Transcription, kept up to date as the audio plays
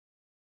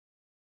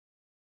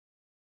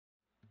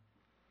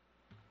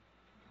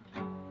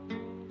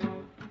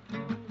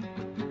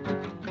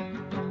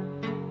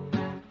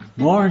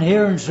Born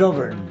here in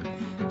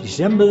Silverton,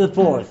 December the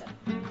 4th,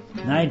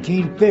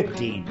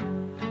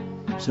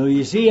 1915. So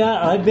you see,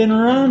 I've been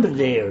around a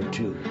day or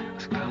two.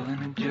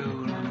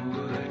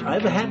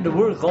 I've had to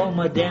work all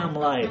my damn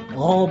life,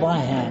 all by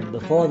hand,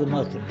 before the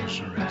mucking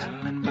machines.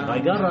 I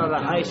got out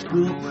of high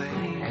school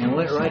and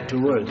went right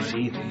to work,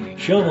 see?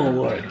 Shovel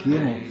work, you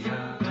know.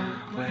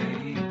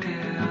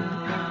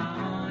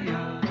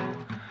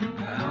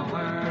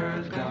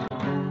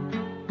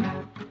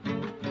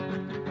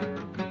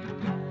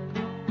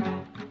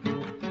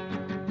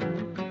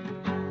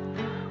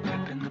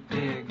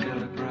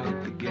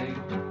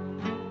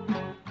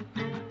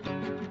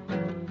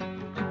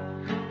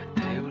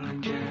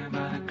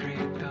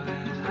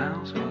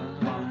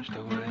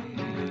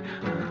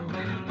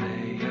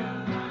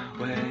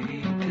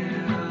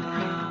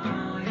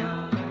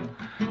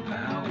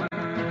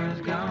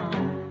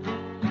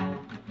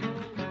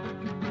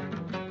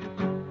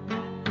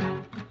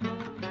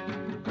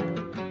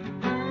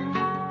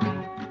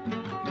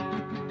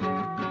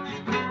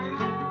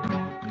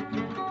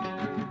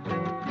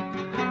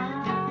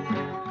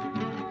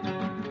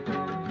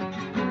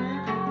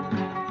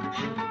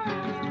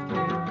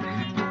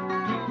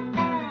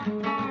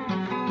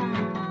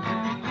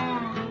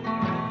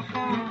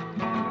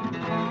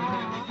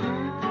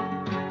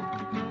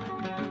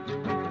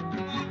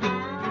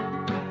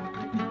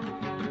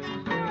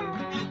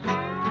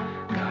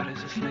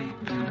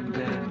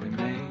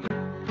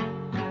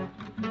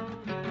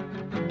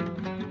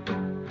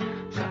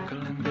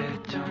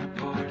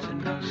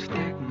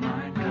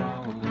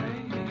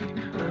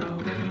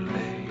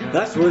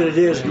 That's what it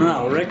is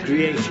now,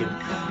 recreation.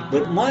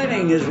 But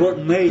mining is what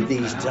made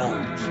these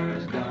towns.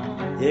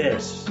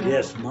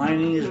 Yes,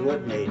 mining is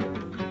what made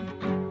them.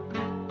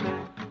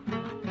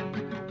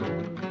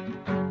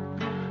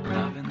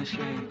 Love in the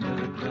shape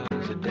of the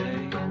close of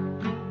day.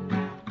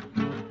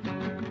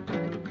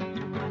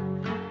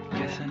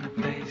 Kiss in the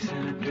face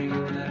and a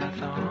dream that I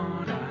thought